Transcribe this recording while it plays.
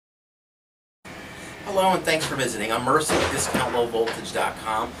Hello and thanks for visiting. I'm Mercy at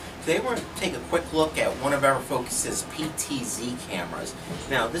DiscountLowVoltage.com. Today we're going to take a quick look at one of Everfocus's PTZ cameras.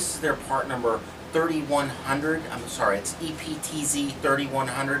 Now this is their part number 3100. I'm sorry, it's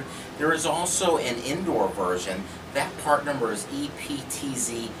EPTZ3100. There is also an indoor version. That part number is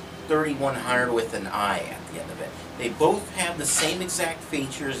EPTZ3100 with an I at the end of it. They both have the same exact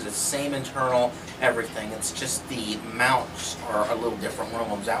features, the same internal everything. It's just the mounts are a little different. One of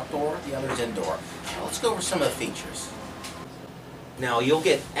them's outdoor, the other's indoor. Now let's go over some of the features. Now you'll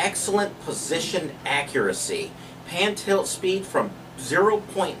get excellent position accuracy. Pan tilt speed from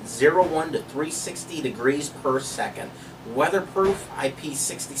 0.01 to 360 degrees per second. Weatherproof,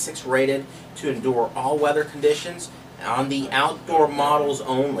 IP66 rated to endure all weather conditions. On the outdoor models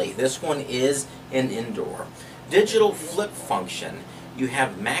only. This one is an indoor. Digital flip function. You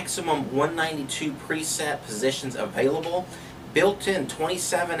have maximum 192 preset positions available. Built-in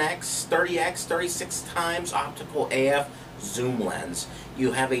 27x, 30x, 36 times optical AF zoom lens.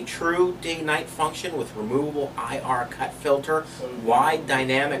 You have a true day-night function with removable IR cut filter, wide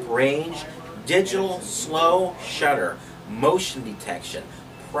dynamic range, digital slow shutter, motion detection,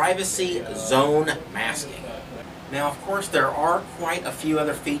 privacy zone masking. Now, of course, there are quite a few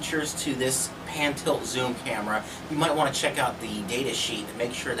other features to this pan tilt zoom camera. You might want to check out the data sheet to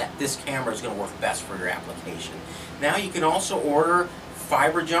make sure that this camera is going to work best for your application. Now, you can also order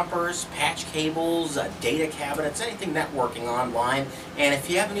fiber jumpers, patch cables, data cabinets, anything networking online. And if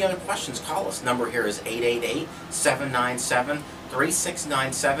you have any other questions, call us. Number here is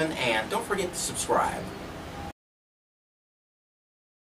 888-797-3697. And don't forget to subscribe.